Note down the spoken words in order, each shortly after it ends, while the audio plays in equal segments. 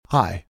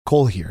Hi,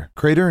 Cole here,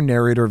 creator and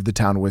narrator of The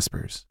Town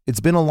Whispers.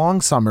 It's been a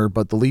long summer,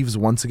 but the leaves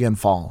once again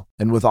fall,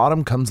 and with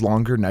autumn comes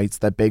longer nights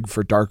that beg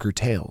for darker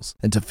tales.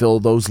 And to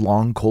fill those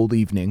long, cold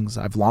evenings,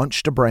 I've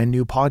launched a brand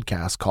new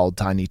podcast called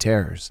Tiny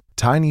Terrors.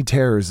 Tiny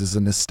Terrors is a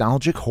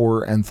nostalgic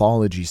horror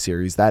anthology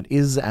series that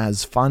is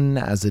as fun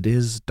as it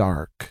is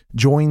dark.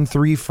 Join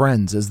three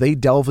friends as they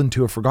delve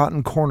into a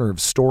forgotten corner of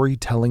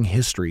storytelling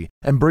history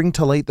and bring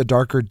to light the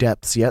darker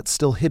depths yet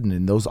still hidden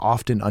in those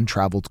often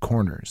untraveled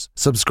corners.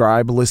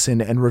 Subscribe,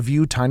 listen, and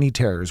review Tiny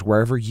Terrors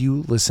wherever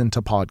you listen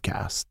to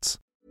podcasts.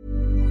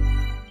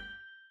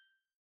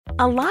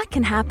 A lot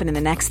can happen in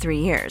the next 3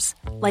 years.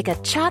 Like a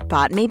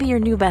chatbot may be your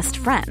new best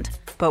friend.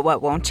 But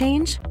what won't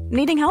change?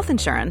 Needing health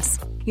insurance.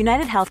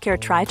 United Healthcare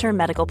Tri-Term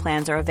Medical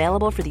Plans are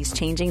available for these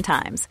changing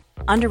times.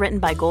 Underwritten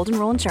by Golden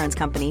Rule Insurance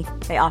Company,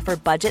 they offer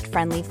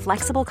budget-friendly,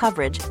 flexible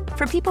coverage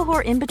for people who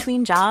are in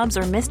between jobs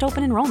or missed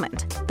open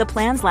enrollment. The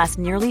plans last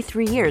nearly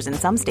 3 years in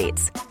some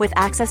states, with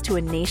access to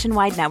a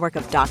nationwide network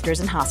of doctors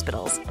and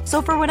hospitals.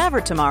 So for whatever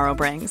tomorrow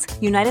brings,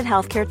 United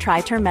Healthcare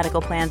Tri-Term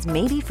Medical Plans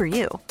may be for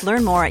you.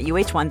 Learn more at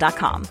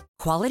uh1.com.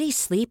 Quality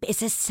sleep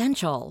is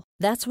essential.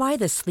 That's why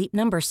the Sleep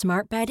Number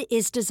Smart Bed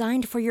is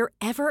designed for your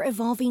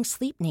ever-evolving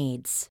sleep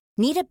needs.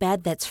 Need a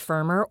bed that's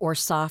firmer or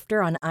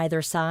softer on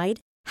either side?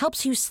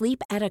 Helps you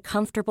sleep at a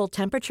comfortable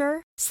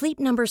temperature? Sleep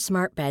Number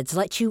Smart Beds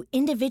let you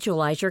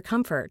individualize your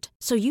comfort,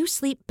 so you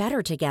sleep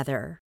better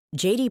together.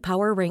 J.D.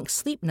 Power ranks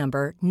Sleep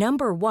Number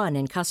number 1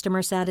 in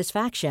customer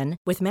satisfaction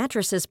with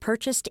mattresses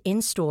purchased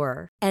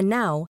in-store. And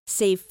now,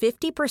 save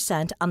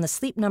 50% on the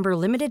Sleep Number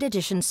Limited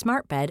Edition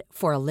Smart Bed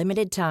for a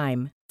limited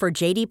time. For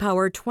J.D.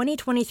 Power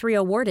 2023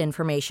 award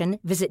information,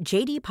 visit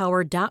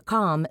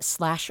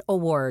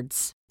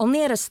jdpower.com/awards.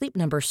 Only at a Sleep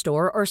Number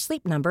store or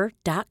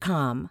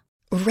sleepnumber.com.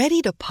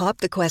 Ready to pop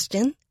the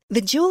question?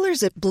 The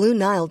jewelers at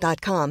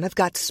BlueNile.com have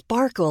got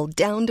sparkle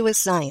down to a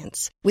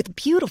science with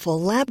beautiful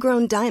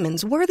lab-grown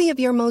diamonds worthy of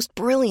your most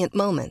brilliant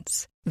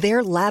moments.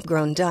 Their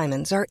lab-grown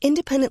diamonds are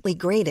independently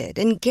graded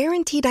and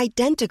guaranteed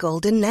identical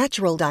to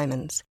natural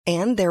diamonds,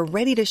 and they're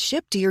ready to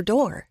ship to your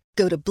door.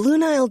 Go to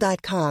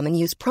BlueNile.com and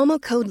use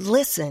promo code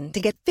LISTEN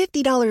to get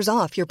 $50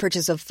 off your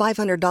purchase of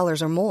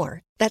 $500 or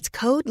more. That's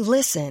code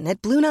LISTEN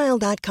at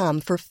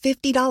BlueNile.com for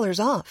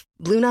 $50 off.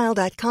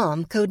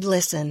 BlueNile.com, code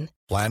LISTEN.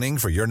 Planning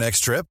for your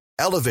next trip?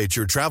 Elevate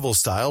your travel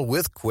style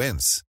with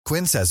Quince.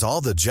 Quince has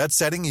all the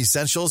jet-setting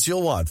essentials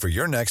you'll want for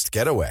your next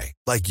getaway,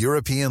 like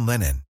European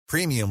linen,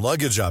 premium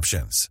luggage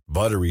options,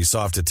 buttery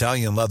soft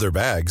Italian leather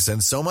bags,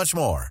 and so much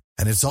more.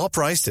 And it's all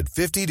priced at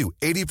 50 to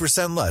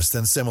 80% less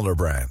than similar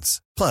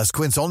brands. Plus,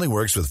 Quince only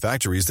works with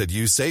factories that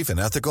use safe and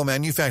ethical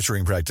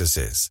manufacturing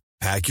practices.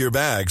 Pack your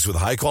bags with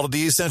high-quality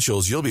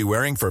essentials you'll be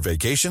wearing for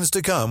vacations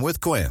to come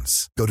with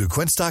Quince. Go to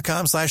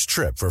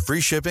quince.com/trip for free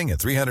shipping and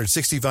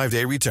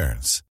 365-day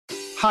returns.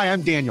 Hi,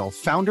 I'm Daniel,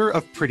 founder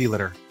of Pretty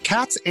Litter.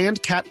 Cats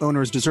and cat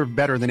owners deserve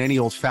better than any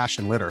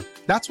old-fashioned litter.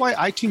 That's why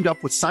I teamed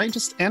up with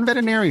scientists and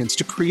veterinarians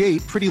to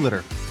create Pretty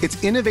Litter.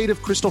 Its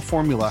innovative crystal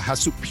formula has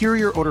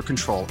superior odor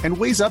control and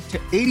weighs up to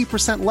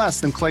 80%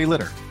 less than clay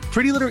litter.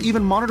 Pretty Litter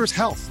even monitors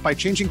health by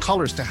changing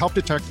colors to help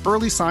detect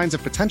early signs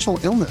of potential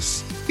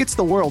illness. It's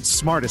the world's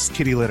smartest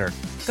kitty litter.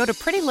 Go to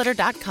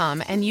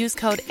prettylitter.com and use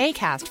code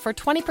ACAST for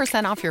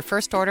 20% off your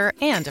first order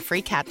and a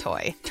free cat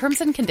toy.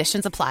 Terms and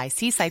conditions apply.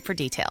 See site for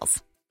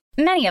details.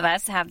 Many of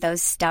us have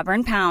those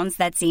stubborn pounds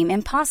that seem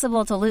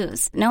impossible to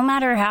lose, no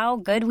matter how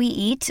good we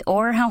eat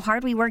or how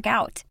hard we work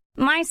out.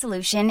 My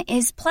solution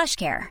is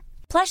PlushCare.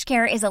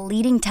 PlushCare is a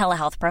leading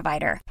telehealth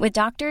provider with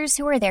doctors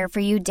who are there for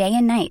you day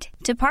and night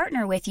to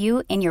partner with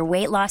you in your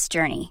weight loss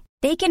journey.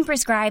 They can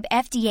prescribe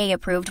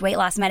FDA-approved weight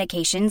loss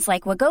medications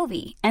like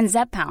Wegovy and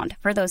Zepbound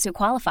for those who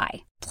qualify.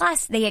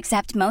 Plus, they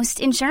accept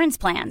most insurance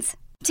plans.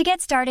 To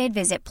get started,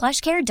 visit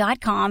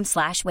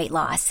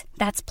plushcare.com/weightloss.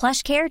 That's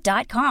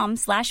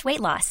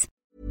plushcare.com/weightloss.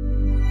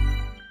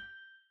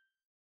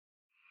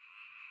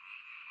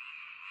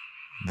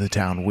 The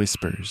Town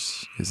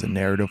Whispers is a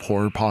narrative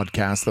horror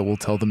podcast that will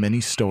tell the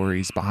many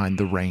stories behind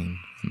the rain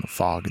and the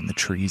fog and the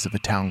trees of a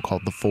town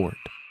called The Fort.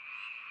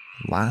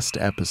 Last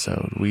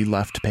episode, we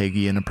left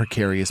Peggy in a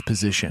precarious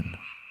position,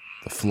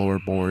 the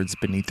floorboards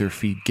beneath her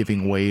feet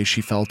giving way as she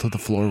fell to the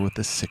floor with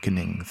a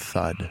sickening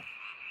thud.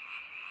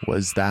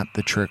 Was that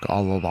the trick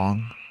all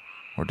along?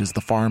 Or does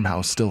the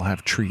farmhouse still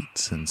have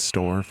treats in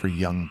store for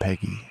young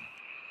Peggy?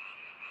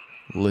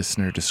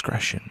 Listener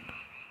discretion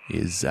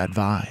is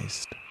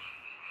advised.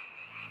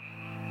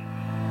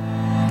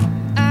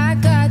 I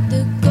got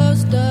the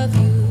ghost of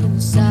you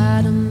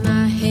inside of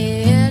my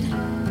head.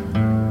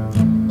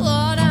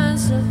 What I'm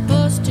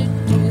supposed to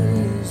do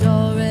is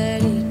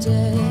already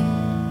dead.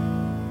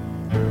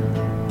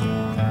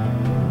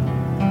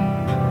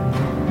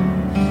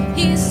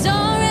 He's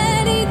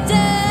already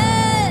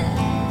dead.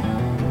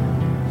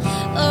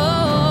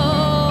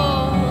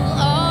 Oh,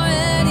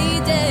 already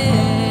dead.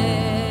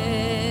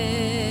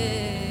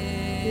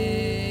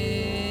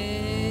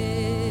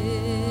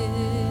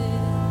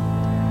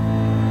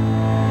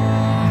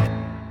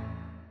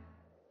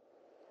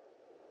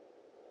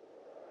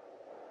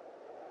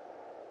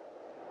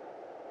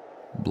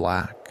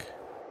 Black,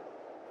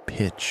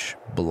 pitch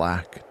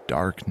black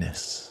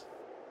darkness.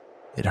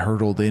 It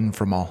hurtled in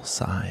from all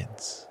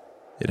sides.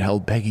 It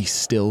held Peggy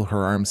still,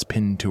 her arms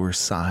pinned to her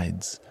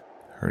sides,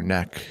 her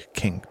neck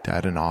kinked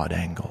at an odd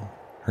angle,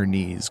 her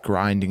knees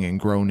grinding and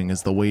groaning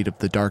as the weight of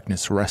the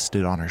darkness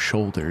rested on her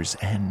shoulders.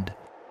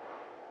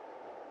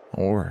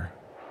 Or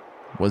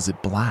was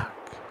it black?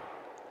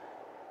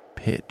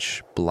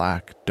 Pitch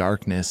black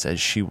darkness as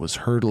she was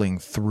hurtling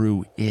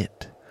through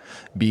it,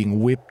 being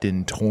whipped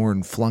and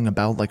torn, flung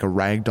about like a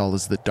rag doll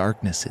as the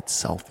darkness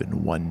itself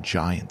in one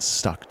giant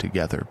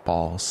stuck-together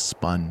ball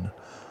spun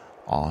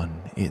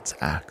on its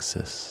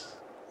axis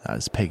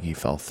as Peggy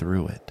fell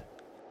through it.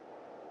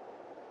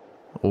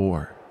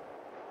 Or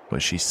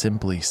was she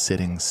simply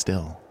sitting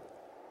still,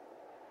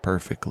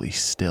 perfectly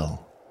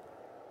still,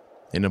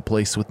 in a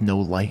place with no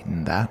light,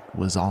 and that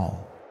was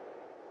all?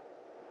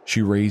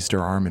 She raised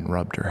her arm and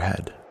rubbed her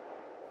head.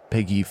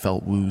 Peggy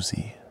felt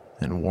woozy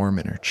and warm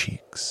in her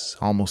cheeks,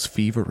 almost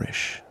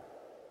feverish,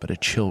 but a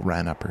chill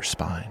ran up her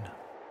spine.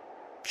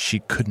 She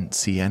couldn't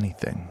see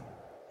anything.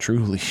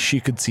 Truly,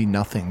 she could see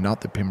nothing,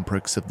 not the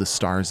pinpricks of the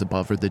stars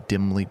above her, the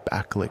dimly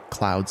backlit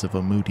clouds of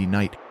a moody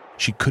night.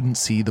 She couldn't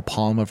see the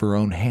palm of her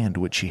own hand,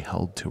 which she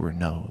held to her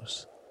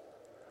nose.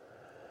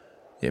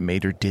 It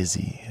made her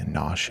dizzy and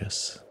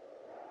nauseous.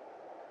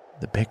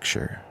 The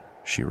picture,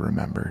 she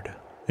remembered,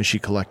 as she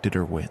collected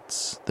her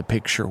wits. The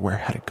picture, where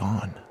had it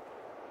gone?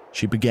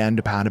 She began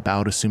to pad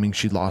about, assuming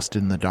she'd lost it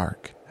in the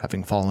dark,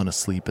 having fallen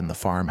asleep in the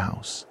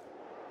farmhouse,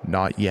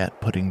 not yet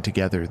putting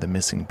together the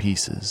missing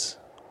pieces,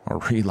 or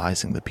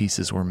realizing the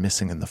pieces were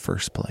missing in the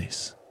first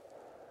place.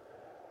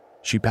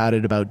 She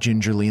padded about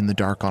gingerly in the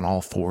dark on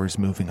all fours,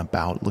 moving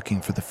about,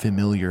 looking for the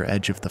familiar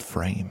edge of the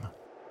frame.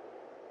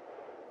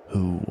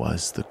 Who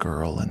was the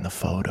girl in the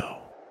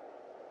photo?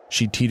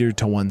 She teetered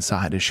to one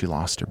side as she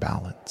lost her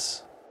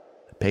balance.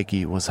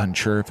 Peggy was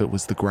unsure if it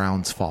was the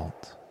ground's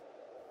fault.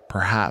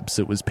 Perhaps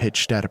it was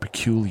pitched at a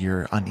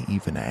peculiar,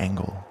 uneven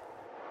angle.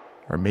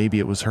 Or maybe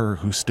it was her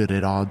who stood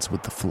at odds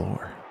with the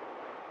floor.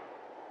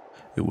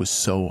 It was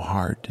so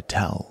hard to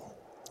tell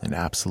in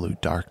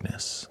absolute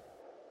darkness.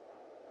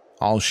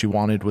 All she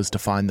wanted was to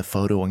find the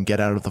photo and get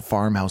out of the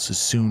farmhouse as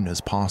soon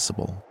as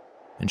possible,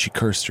 and she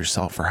cursed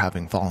herself for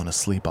having fallen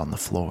asleep on the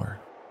floor.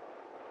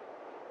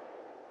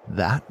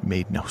 That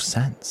made no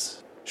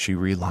sense, she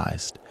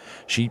realized.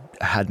 She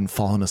hadn't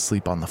fallen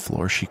asleep on the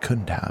floor. She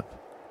couldn't have.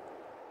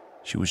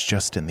 She was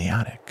just in the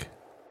attic.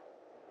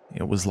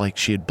 It was like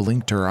she had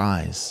blinked her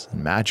eyes,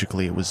 and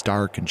magically it was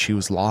dark and she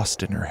was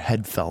lost and her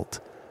head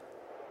felt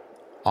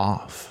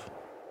off.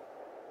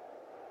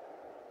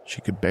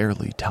 She could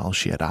barely tell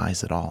she had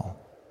eyes at all.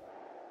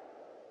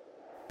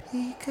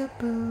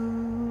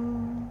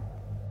 Peekaboo.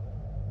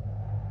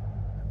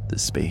 The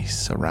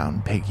space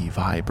around Peggy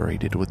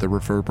vibrated with the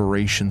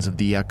reverberations of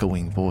the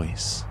echoing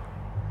voice.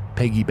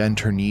 Peggy bent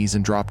her knees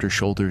and dropped her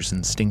shoulders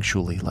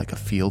instinctually like a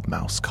field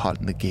mouse caught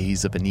in the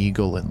gaze of an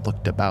eagle and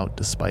looked about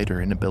despite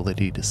her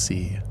inability to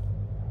see.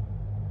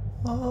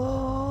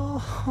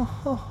 Oh,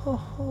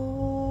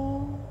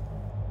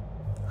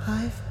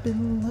 I've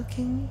been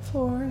looking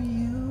for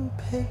you,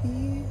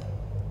 Peggy.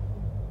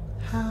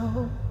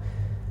 How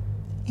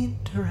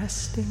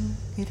interesting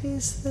it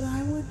is that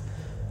I would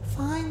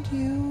find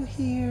you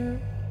here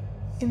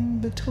in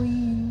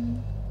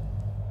between.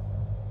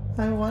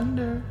 I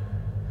wonder,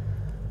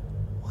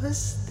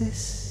 was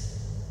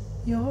this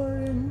your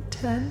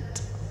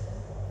intent,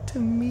 to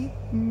meet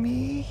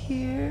me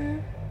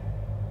here,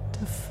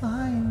 to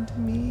find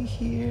me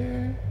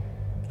here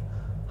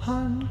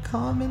on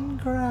common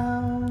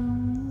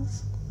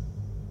grounds?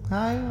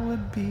 I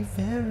would be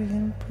very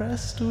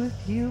impressed with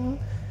you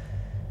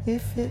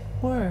if it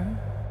were.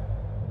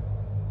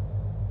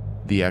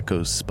 The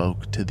echoes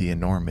spoke to the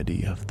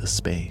enormity of the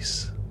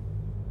space.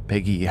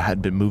 Peggy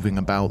had been moving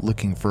about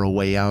looking for a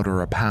way out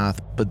or a path,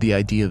 but the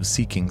idea of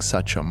seeking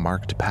such a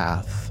marked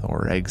path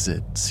or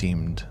exit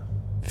seemed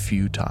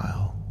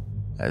futile,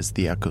 as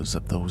the echoes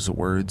of those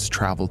words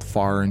traveled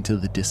far into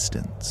the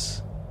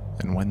distance,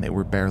 and when they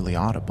were barely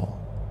audible,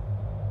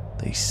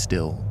 they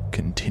still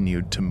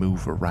continued to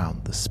move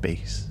around the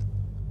space,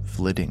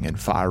 flitting and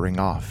firing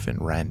off in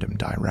random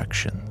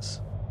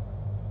directions.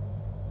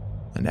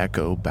 An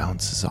echo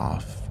bounces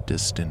off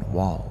distant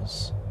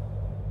walls,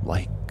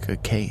 like a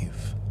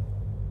cave.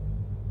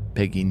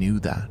 Peggy knew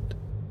that.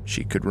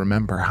 She could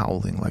remember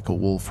howling like a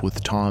wolf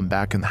with Tom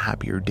back in the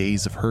happier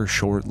days of her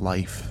short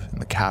life in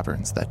the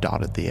caverns that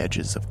dotted the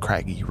edges of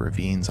craggy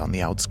ravines on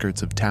the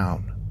outskirts of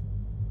town.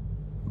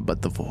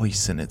 But the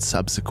voice and its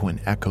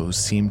subsequent echoes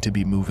seemed to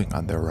be moving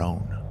on their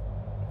own,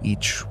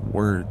 each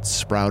word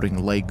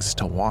sprouting legs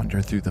to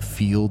wander through the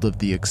field of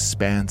the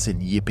expanse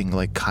and yipping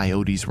like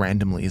coyotes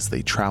randomly as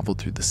they traveled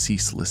through the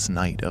ceaseless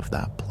night of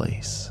that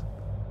place.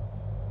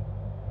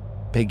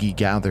 Peggy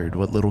gathered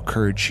what little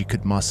courage she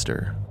could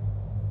muster,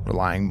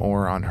 relying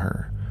more on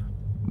her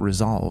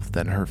resolve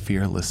than her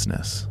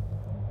fearlessness.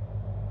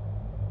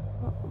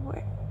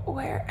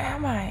 Where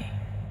am I?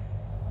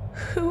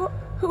 Who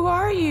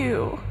are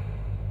you?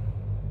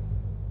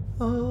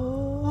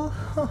 Oh,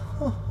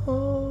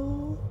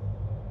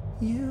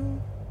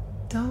 you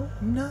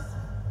don't know.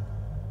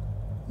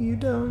 You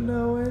don't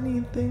know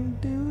anything,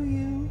 do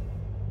you?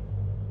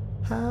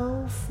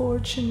 How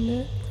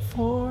fortunate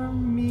for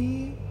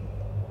me.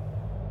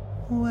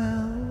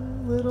 Well,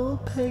 little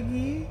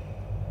Peggy,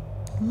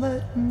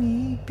 let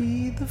me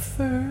be the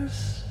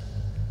first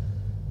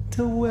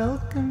to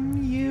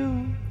welcome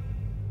you.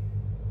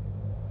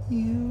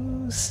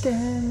 You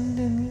stand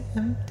in the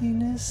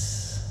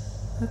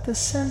emptiness at the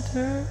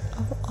center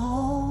of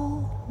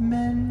all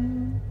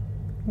men,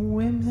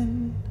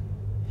 women,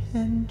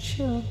 and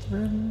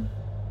children,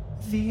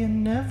 the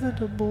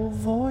inevitable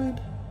void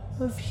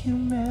of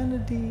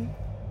humanity.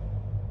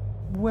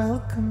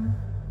 Welcome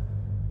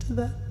to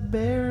that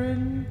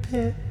barren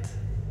pit.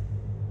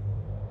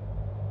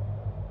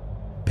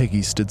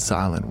 Peggy stood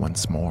silent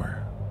once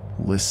more,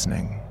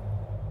 listening,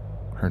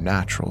 her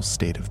natural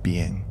state of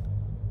being.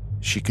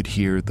 She could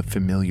hear the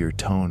familiar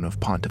tone of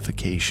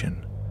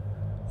pontification.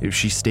 If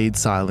she stayed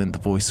silent, the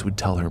voice would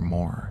tell her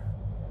more.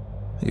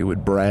 It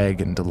would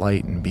brag and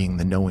delight in being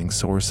the knowing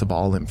source of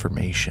all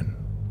information,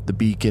 the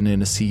beacon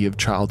in a sea of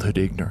childhood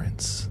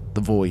ignorance.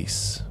 The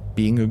voice,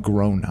 being a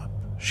grown-up,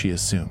 she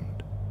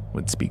assumed,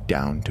 would speak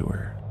down to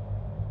her,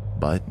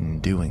 but in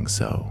doing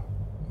so,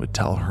 would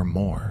tell her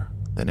more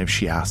than if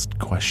she asked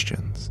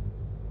questions.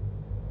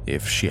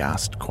 If she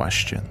asked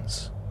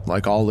questions,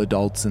 like all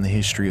adults in the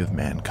history of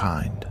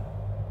mankind,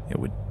 it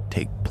would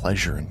take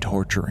pleasure in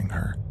torturing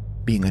her,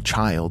 being a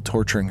child,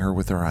 torturing her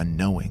with her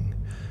unknowing,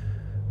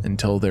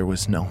 until there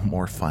was no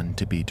more fun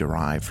to be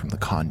derived from the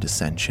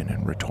condescension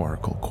and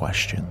rhetorical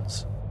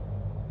questions.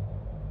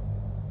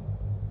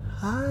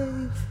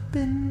 I've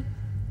been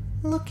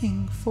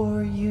looking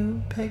for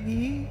you,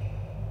 Peggy,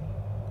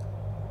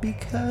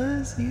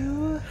 because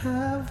you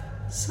have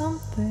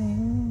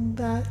something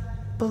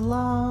that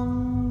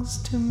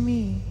belongs to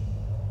me,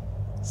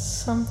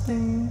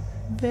 something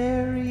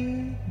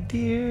very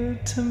dear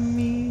to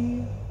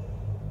me.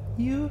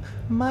 You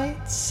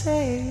might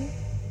say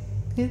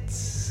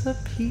it's a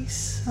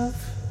piece of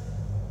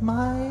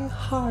my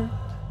heart,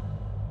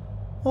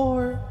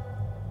 or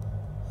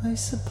I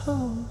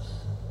suppose,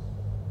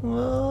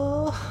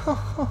 oh,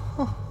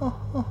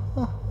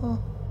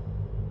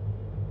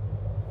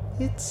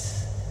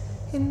 it's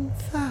in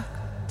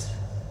fact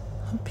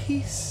a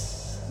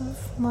piece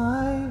of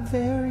my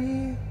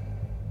very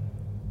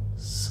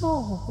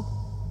soul.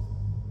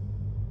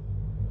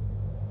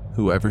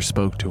 Whoever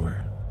spoke to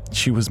her,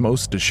 she was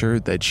most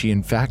assured that she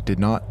in fact did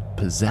not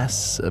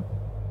possess a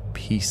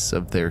piece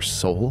of their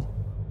soul.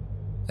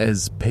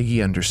 As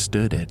Peggy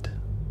understood it,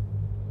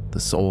 the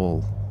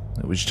soul,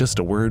 it was just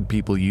a word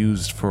people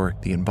used for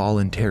the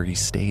involuntary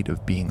state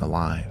of being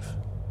alive.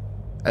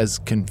 As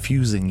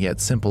confusing yet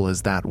simple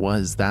as that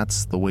was,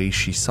 that's the way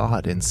she saw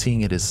it, and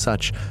seeing it as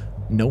such,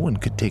 no one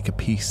could take a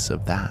piece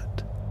of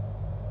that.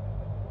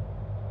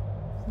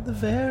 The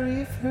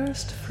very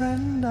first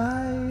friend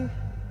I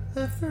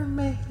ever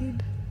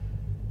made,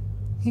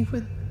 he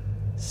would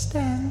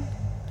stand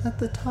at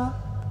the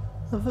top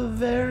of a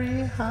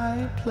very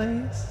high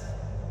place,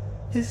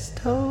 his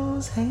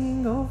toes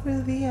hanging over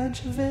the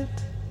edge of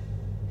it,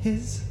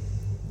 his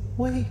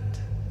weight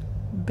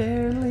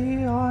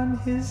barely on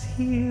his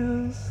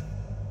heels.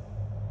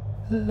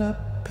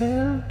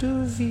 L'appel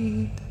du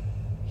vide,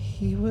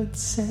 he would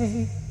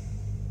say,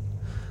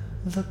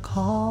 the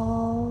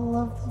call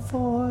of the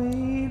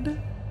void.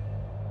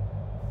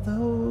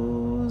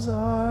 Those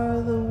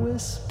are the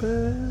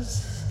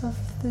whispers of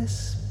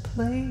this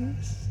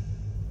place,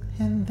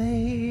 and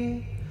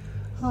they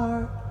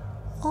are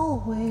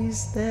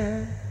always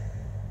there,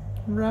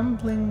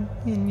 rumbling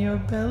in your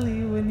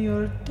belly when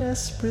you're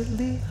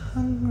desperately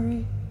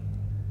hungry.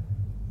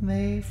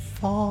 They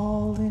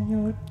fall in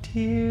your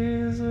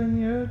tears when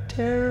you're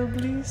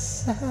terribly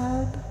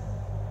sad.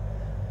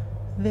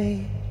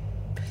 They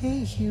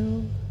pay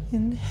you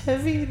in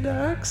heavy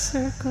dark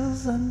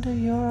circles under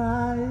your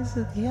eyes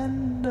at the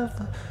end of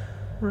a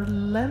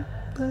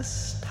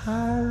relentless,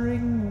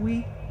 tiring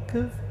week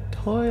of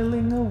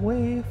toiling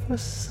away for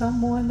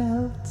someone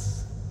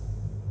else.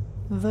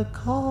 The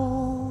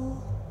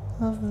call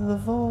of the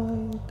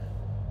void.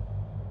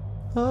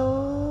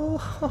 Oh,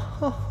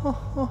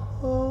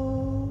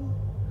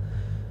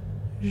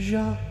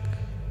 Jacques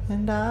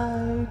and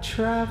I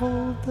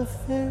traveled a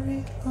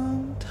very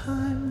long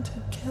time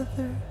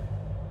together,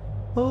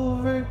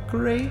 over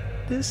great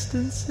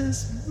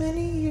distances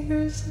many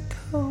years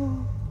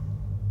ago,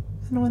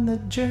 and when the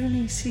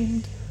journey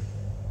seemed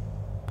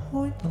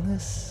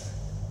pointless,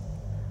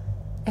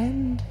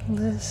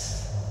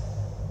 endless,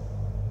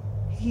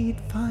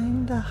 he'd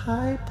find a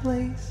high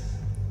place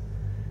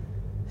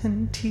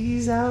and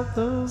tease out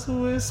those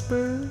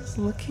whispers,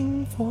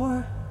 looking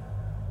for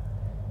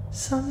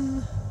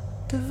some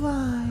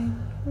divine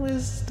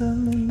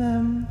wisdom in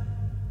them.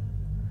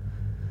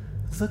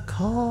 The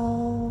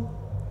call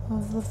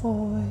of the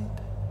void.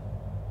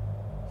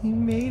 He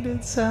made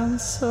it sound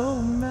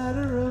so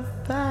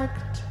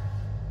matter-of-fact.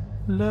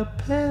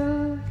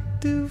 L'appel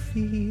du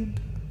vide.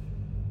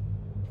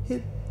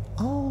 It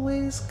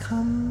always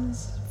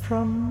comes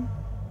from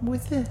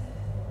within.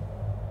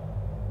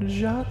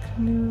 Jacques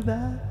knew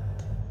that.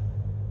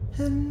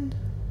 And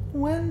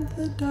when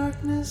the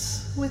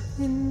darkness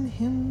within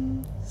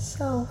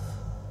himself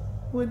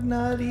would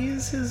not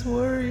ease his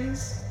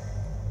worries,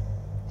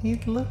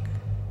 he'd look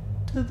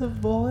to the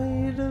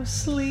void of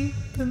sleep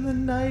in the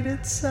night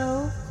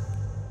itself.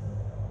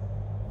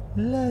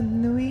 La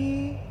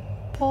nuit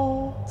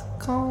porte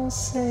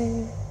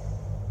conseil.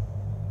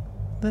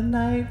 The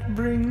night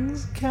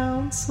brings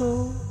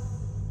counsel.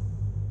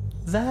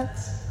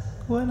 That's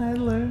when I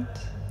learnt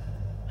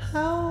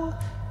how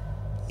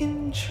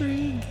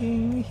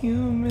intriguing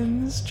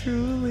humans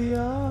truly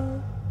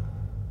are.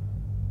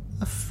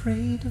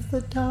 Afraid of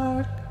the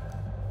dark,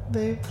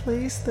 they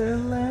place their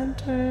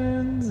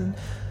lanterns and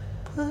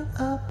put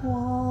up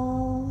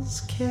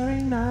walls,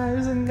 carry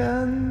knives and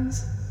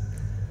guns.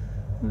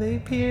 They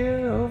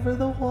peer over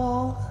the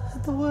wall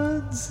at the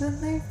woods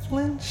and they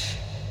flinch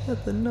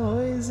at the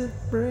noise it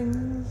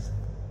brings.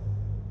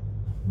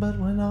 But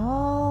when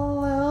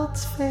all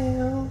else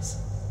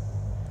fails,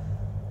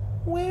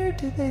 where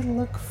do they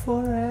look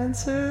for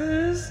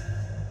answers?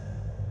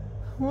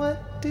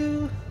 What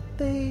do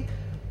they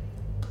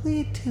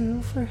plead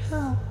to for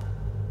help?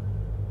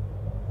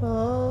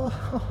 Oh,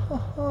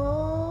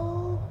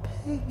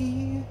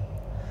 Peggy.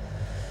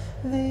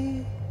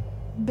 They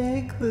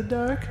beg the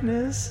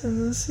darkness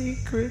and the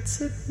secrets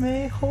it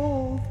may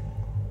hold.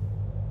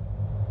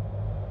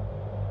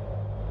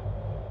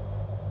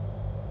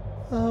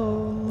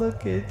 Oh,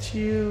 look at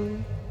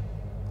you,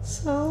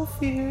 so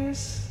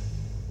fierce,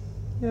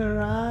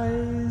 your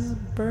eyes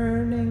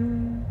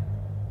burning.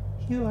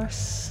 You are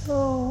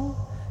so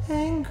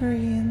angry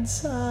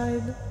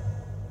inside.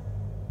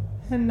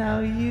 And now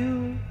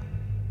you,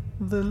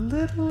 the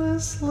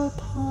littlest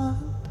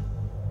Lapont,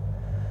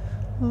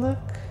 look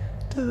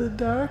to the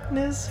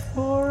darkness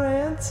for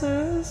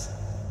answers.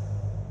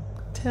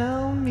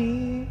 Tell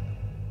me,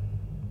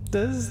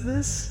 does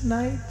this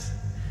night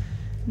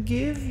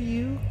give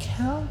you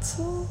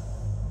counsel?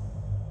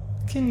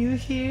 Can you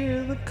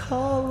hear the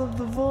call of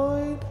the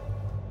void?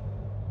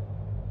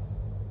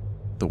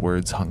 The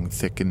words hung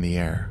thick in the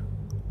air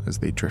as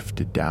they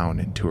drifted down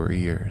into her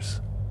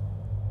ears.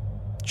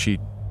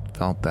 She'd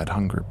felt that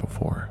hunger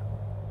before,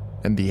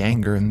 and the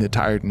anger and the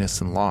tiredness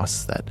and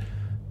loss that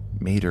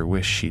made her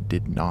wish she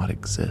did not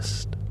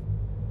exist.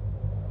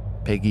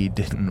 Peggy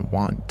didn't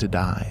want to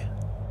die.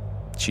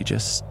 She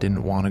just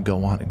didn't want to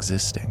go on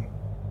existing,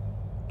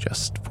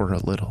 just for a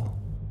little.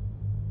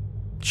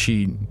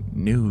 She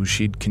knew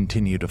she'd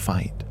continue to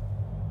fight.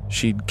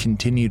 She'd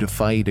continue to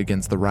fight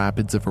against the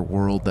rapids of her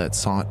world that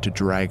sought to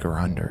drag her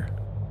under.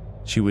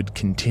 She would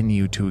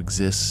continue to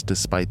exist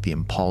despite the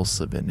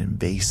impulsive and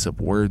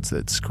invasive words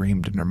that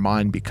screamed in her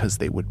mind because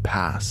they would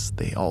pass.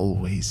 They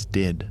always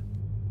did.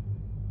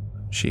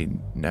 She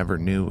never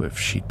knew if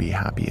she'd be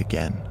happy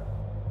again,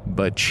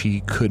 but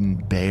she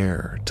couldn't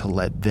bear to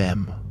let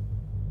them,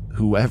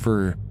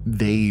 whoever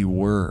they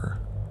were,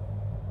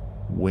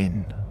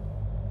 win.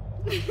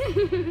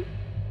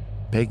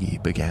 Peggy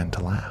began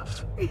to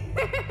laugh.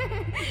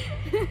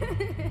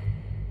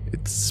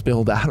 It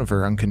spilled out of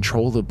her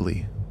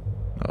uncontrollably.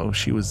 Oh,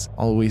 she was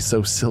always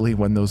so silly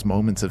when those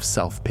moments of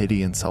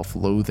self-pity and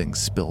self-loathing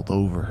spilled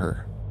over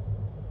her.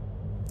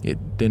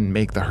 It didn't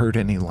make the hurt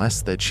any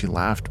less that she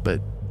laughed,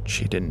 but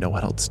she didn't know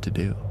what else to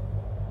do.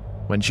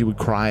 When she would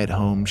cry at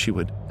home, she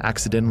would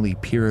accidentally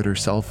peer at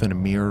herself in a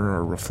mirror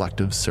or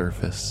reflective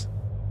surface.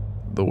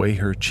 The way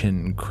her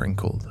chin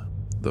crinkled,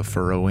 the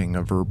furrowing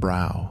of her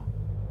brow,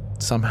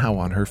 somehow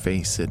on her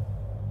face it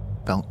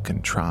felt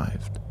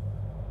contrived.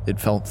 It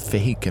felt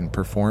fake and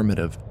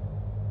performative.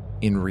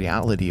 In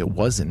reality, it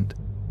wasn't,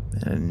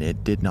 and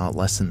it did not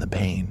lessen the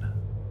pain.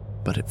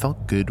 But it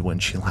felt good when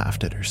she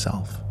laughed at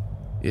herself.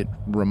 It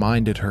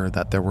reminded her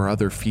that there were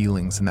other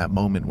feelings in that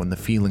moment when the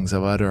feelings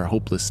of utter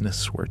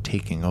hopelessness were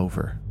taking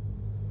over.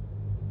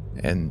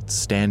 And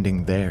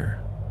standing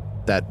there,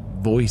 that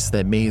voice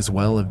that may as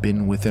well have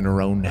been within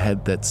her own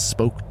head that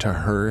spoke to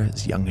her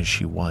as young as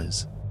she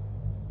was.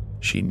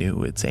 She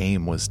knew its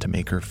aim was to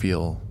make her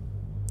feel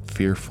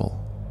fearful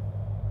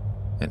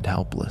and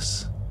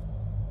helpless.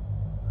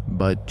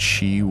 But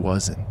she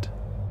wasn't.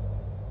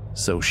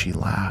 So she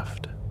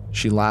laughed.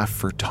 She laughed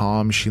for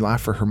Tom, she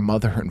laughed for her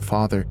mother and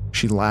father,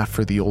 she laughed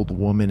for the old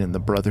woman and the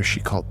brother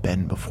she called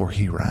Ben before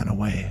he ran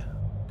away.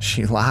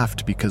 She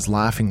laughed because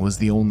laughing was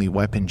the only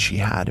weapon she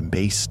had, and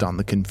based on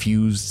the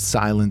confused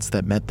silence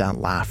that met that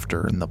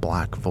laughter in the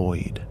black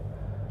void,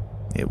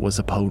 it was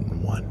a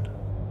potent one.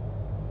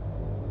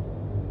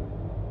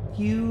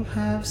 You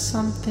have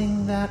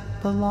something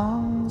that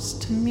belongs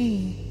to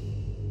me.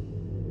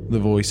 The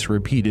voice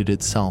repeated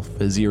itself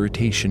as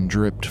irritation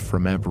dripped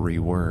from every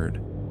word.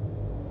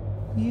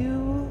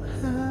 You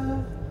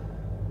have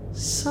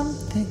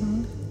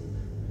something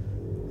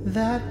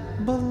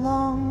that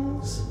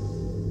belongs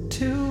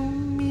to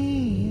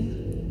me,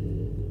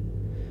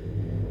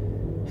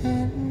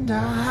 and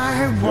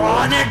I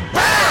want it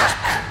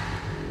back!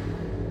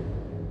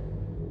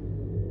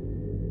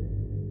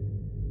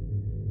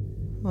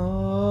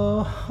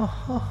 Oh,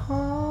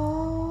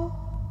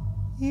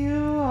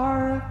 you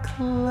are a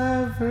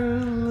clever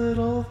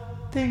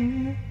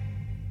thing.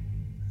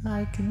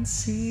 I can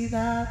see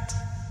that.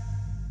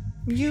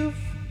 You've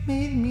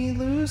made me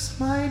lose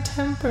my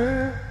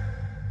temper.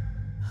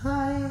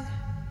 I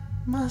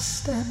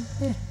must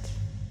admit,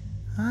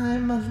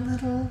 I'm a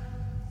little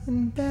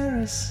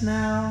embarrassed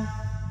now.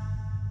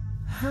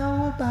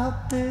 How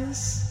about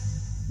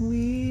this?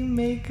 We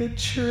make a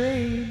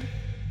trade.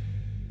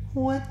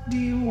 What do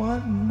you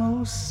want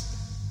most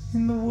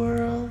in the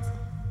world?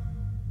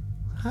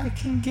 I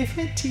can give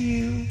it to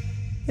you,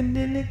 and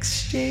in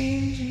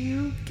exchange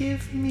you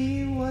give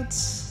me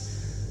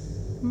what's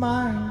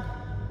mine.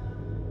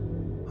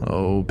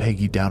 Oh,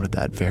 Peggy doubted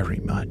that very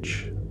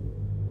much.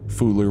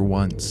 Fool her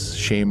once,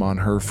 shame on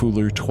her, fool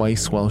her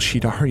twice. Well,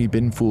 she'd already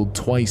been fooled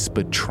twice,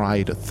 but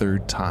tried a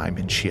third time,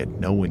 and she had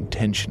no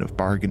intention of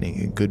bargaining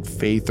in good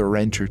faith or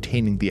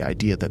entertaining the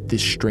idea that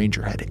this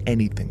stranger had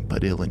anything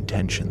but ill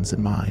intentions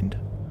in mind.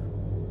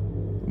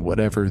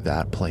 Whatever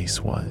that place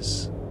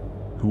was,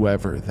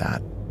 whoever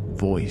that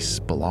voice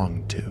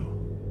belonged to,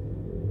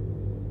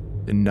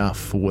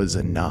 enough was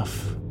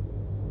enough.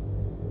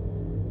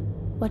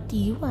 What do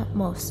you want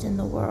most in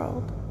the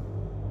world?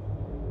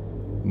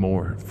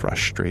 More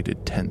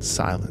frustrated, tense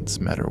silence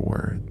met her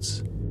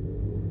words.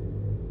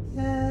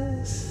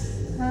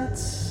 Yes,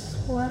 that's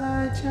what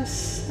I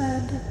just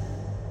said.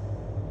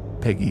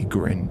 Peggy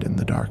grinned in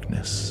the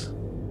darkness.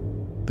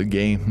 The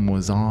game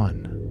was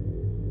on,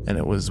 and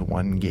it was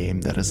one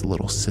game that as a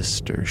little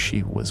sister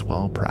she was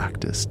well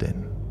practiced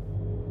in.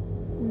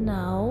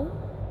 No,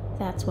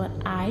 that's what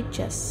I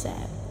just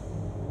said.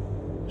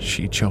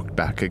 She choked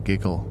back a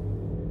giggle.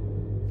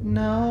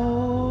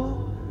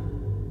 No,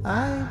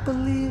 I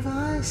believe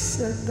I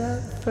said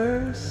that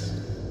first.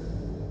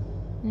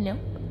 Nope,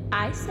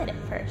 I said it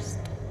first.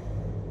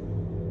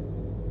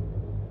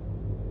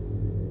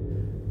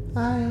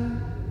 I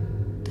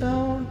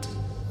don't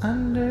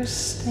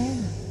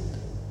understand.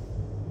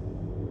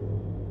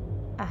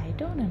 I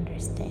don't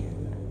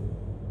understand.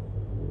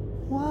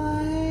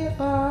 Why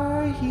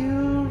are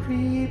you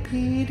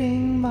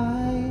repeating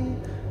my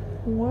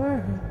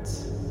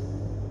words?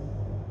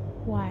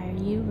 Why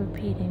are you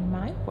repeating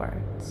my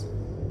words?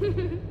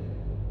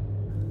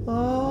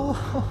 Oh,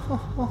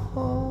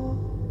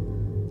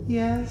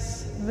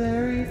 yes,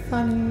 very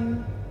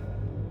funny.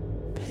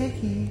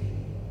 Peggy,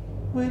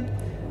 would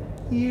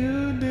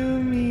you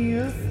do me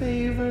a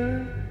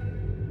favor?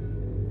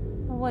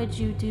 Would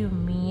you do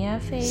me a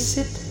favor?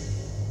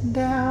 Sit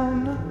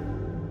down.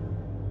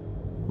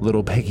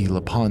 Little Peggy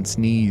LaPonte's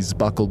knees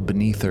buckled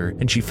beneath her,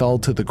 and she fell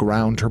to the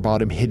ground, her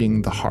bottom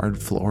hitting the hard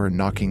floor and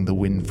knocking the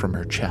wind from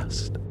her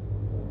chest.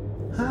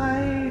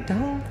 I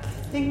don't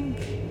think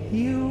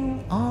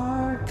you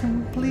are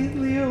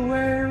completely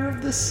aware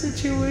of the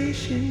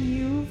situation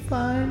you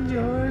find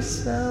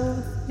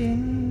yourself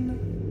in.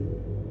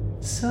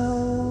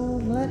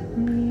 So let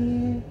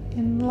me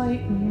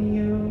enlighten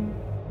you.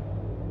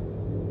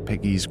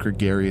 Peggy's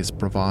gregarious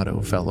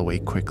bravado fell away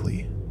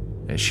quickly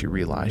as she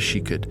realized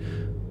she could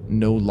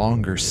no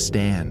longer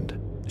stand.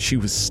 She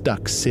was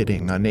stuck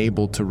sitting,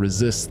 unable to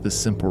resist the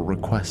simple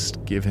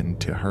request given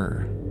to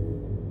her.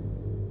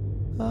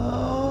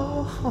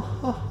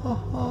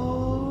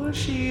 Oh,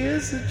 she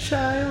is a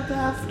child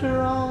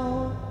after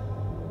all.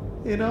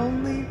 It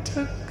only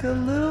took a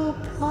little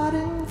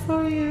prodding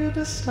for you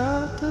to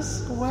start to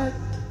sweat.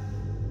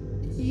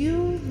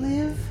 You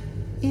live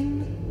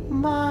in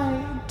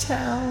my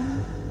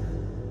town.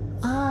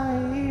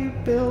 I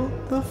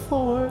built the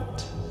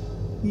fort.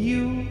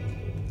 You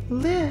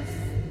live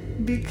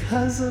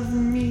because of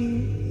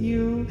me.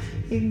 You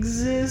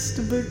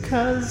exist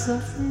because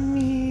of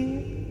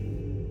me.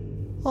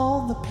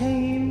 All the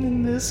pain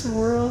in this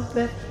world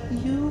that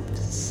you've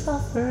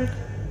suffered,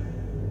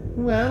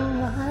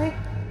 well, I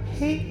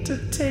hate to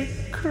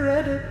take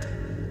credit,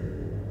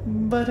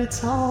 but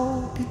it's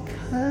all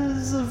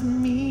because of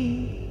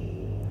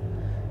me.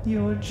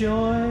 Your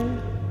joy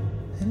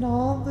and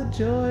all the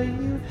joy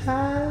you've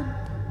had,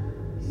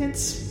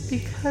 it's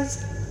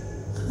because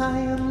I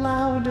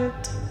allowed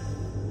it.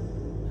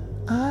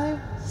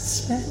 I've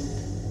spent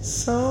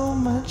so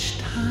much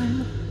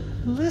time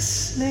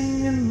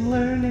listening and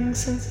learning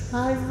since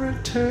I've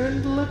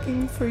returned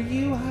looking for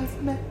you.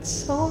 I've met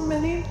so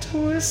many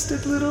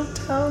twisted little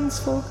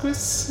townsfolk with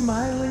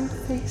smiling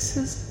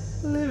faces,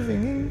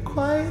 living in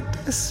quiet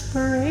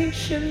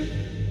desperation,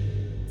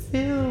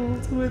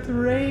 filled with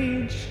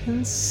rage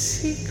and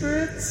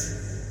secrets.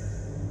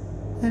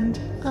 And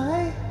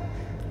I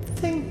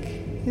think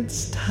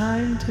it's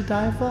time to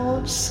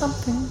divulge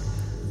something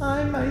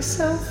I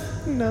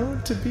myself know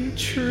to be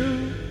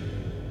true.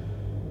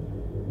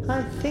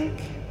 I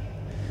think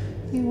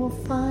you will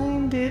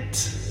find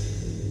it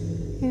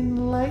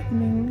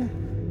enlightening.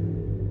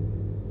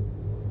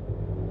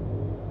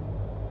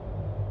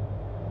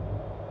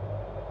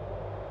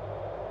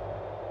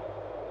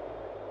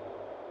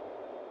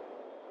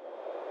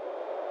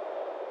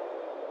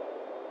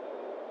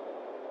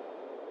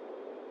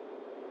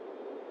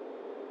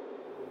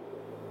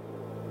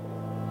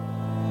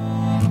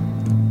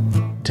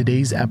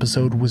 Today's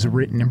episode was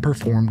written and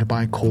performed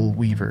by Cole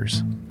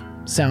Weavers.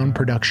 Sound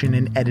production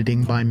and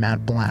editing by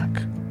Matt Black.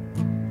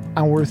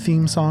 Our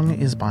theme song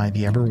is by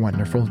the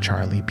ever-wonderful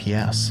Charlie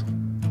P.S.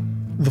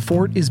 The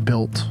fort is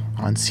built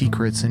on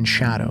secrets and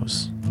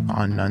shadows,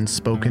 on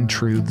unspoken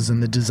truths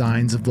and the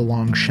designs of the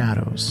long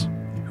shadows,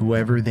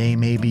 whoever they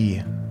may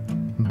be.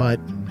 But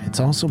it's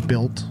also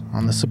built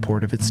on the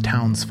support of its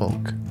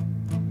townsfolk.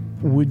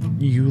 Would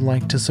you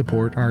like to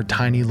support our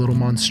tiny little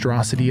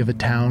monstrosity of a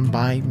town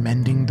by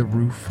mending the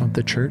roof of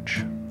the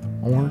church?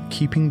 Or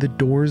keeping the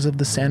doors of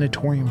the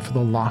sanatorium for the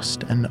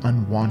lost and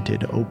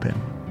unwanted open?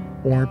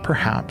 Or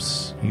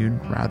perhaps you'd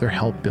rather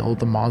help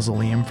build a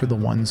mausoleum for the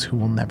ones who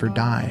will never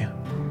die?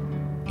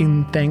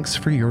 In thanks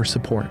for your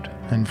support,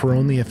 and for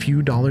only a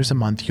few dollars a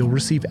month, you'll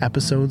receive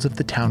episodes of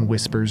The Town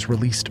Whispers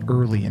released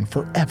early and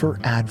forever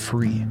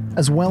ad-free,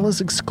 as well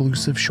as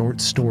exclusive short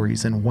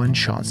stories and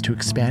one-shots to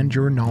expand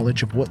your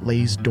knowledge of what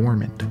lays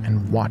dormant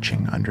and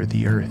watching under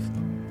the earth.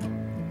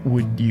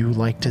 Would you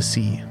like to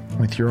see,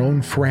 with your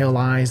own frail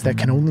eyes that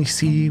can only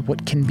see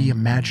what can be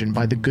imagined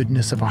by the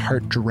goodness of a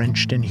heart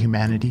drenched in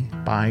humanity,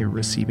 by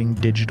receiving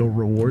digital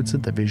rewards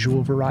of the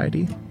visual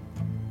variety?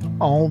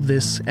 All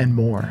this and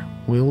more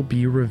will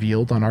be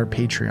revealed on our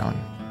Patreon.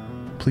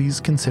 Please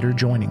consider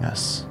joining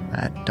us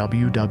at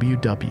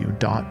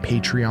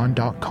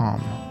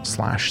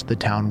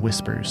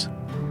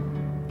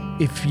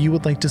www.patreon.com/thetownwhispers. If you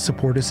would like to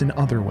support us in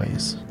other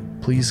ways,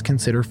 please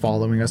consider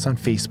following us on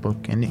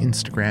Facebook and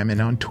Instagram and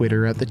on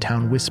Twitter at The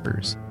Town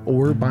Whispers,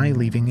 or by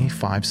leaving a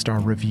 5-star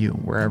review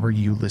wherever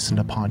you listen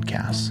to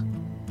podcasts.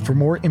 For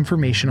more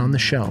information on the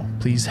show,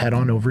 please head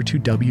on over to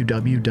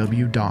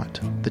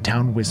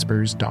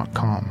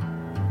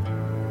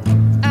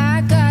www.thetownwhispers.com.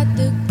 I got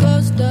the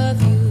ghost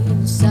of you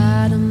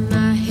inside of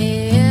my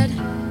head.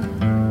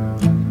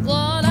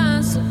 What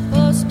I'm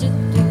supposed to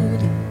do,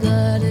 the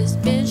blood has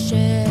been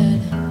shed.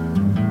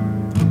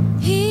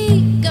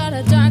 He got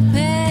a dark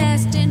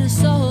past in a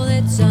soul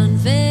that's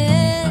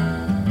unfed.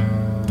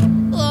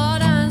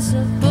 What I'm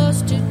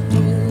supposed to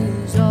do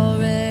is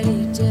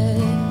already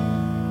dead.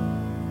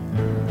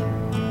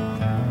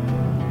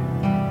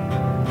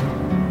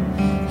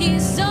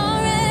 He's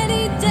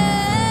already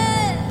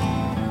dead.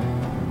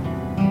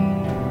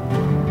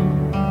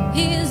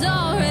 He's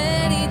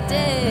already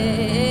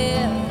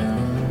dead.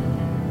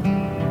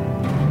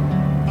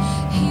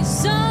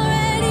 He's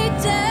already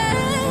dead.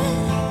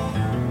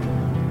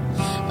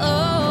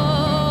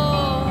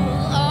 Oh,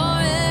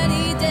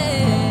 already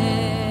dead.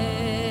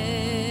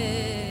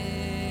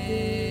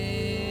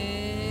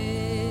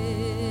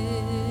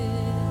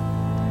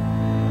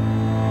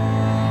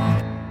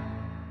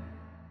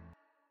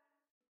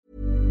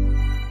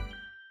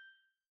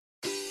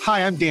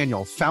 Hi, I'm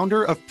Daniel,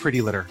 founder of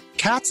Pretty Litter.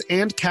 Cats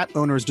and cat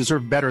owners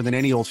deserve better than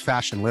any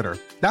old-fashioned litter.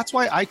 That's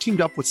why I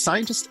teamed up with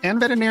scientists and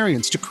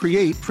veterinarians to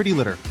create Pretty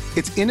Litter.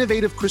 Its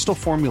innovative crystal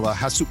formula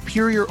has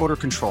superior odor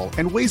control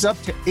and weighs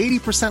up to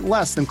 80%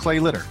 less than clay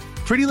litter.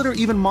 Pretty Litter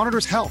even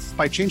monitors health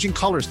by changing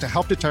colors to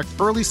help detect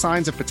early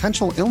signs of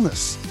potential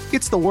illness.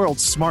 It's the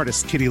world's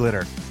smartest kitty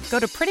litter.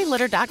 Go to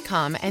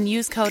prettylitter.com and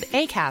use code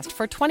ACAST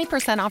for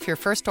 20% off your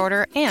first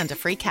order and a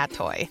free cat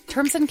toy.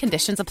 Terms and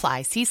conditions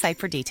apply. See site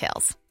for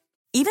details.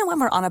 Even when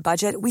we're on a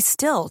budget, we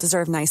still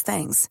deserve nice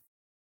things.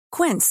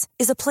 Quince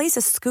is a place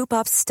to scoop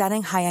up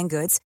stunning high-end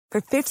goods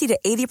for 50 to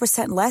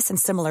 80% less than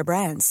similar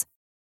brands.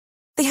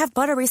 They have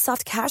buttery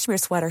soft cashmere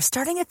sweaters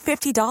starting at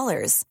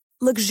 $50,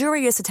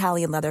 luxurious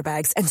Italian leather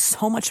bags, and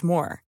so much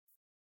more.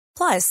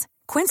 Plus,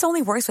 Quince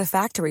only works with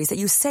factories that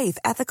use safe,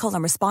 ethical,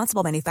 and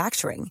responsible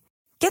manufacturing.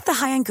 Get the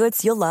high-end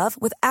goods you'll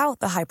love without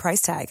the high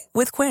price tag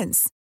with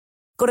Quince.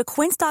 Go to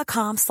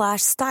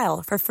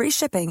quince.com/style for free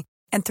shipping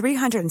and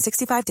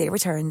 365-day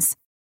returns.